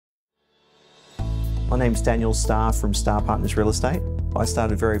My name's Daniel Starr from Starr Partners Real Estate. I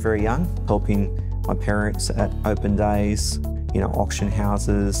started very, very young, helping my parents at open days, auction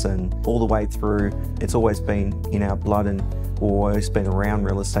houses, and all the way through. It's always been in our blood and always been around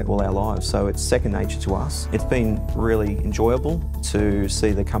real estate all our lives, so it's second nature to us. It's been really enjoyable to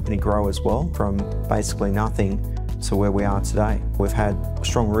see the company grow as well, from basically nothing to where we are today. We've had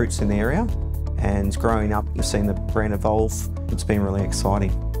strong roots in the area, and growing up, you've seen the brand evolve. It's been really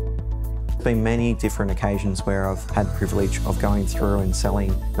exciting. There's been many different occasions where I've had the privilege of going through and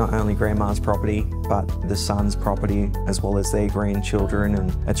selling not only grandma's property, but the son's property, as well as their grandchildren,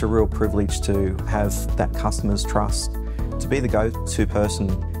 and it's a real privilege to have that customer's trust, to be the go-to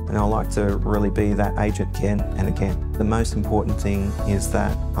person, and I like to really be that agent again and again. The most important thing is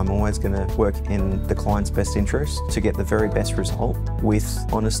that I'm always going to work in the client's best interest to get the very best result with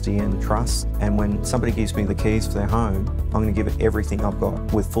honesty and trust. And when somebody gives me the keys for their home, I'm going to give it everything I've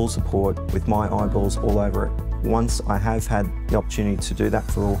got with full support, with my eyeballs all over it. Once I have had the opportunity to do that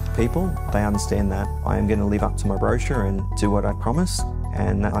for all people, they understand that I am going to live up to my brochure and do what I promise,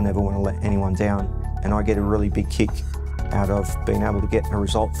 and I never want to let anyone down. And I get a really big kick out of being able to get a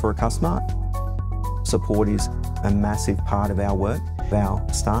result for a customer. Support is a massive part of our work. Our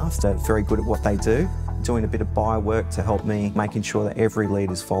staff are very good at what they do, doing a bit of buyer work to help me, making sure that every lead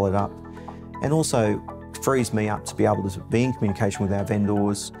is followed up, and also frees me up to be able to be in communication with our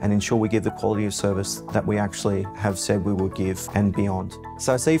vendors and ensure we give the quality of service that we actually have said we will give and beyond.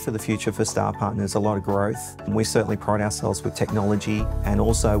 So I see for the future for Starr Partners a lot of growth. We certainly pride ourselves with technology and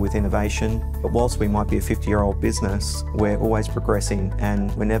also with innovation. But whilst we might be a 50-year-old business, we're always progressing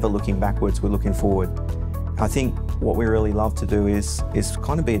and we're never looking backwards, we're looking forward. I think what we really love to do is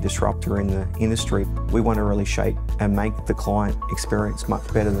kind of be a disruptor in the industry. We want to really shape and make the client experience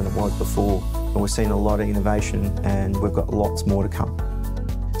much better than it was before. And we're seeing a lot of innovation, and we've got lots more to come.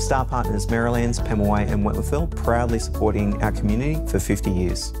 Starr Partners Merrylands, Pemulwuy and Wentworthville, proudly supporting our community for 50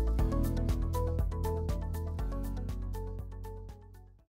 years.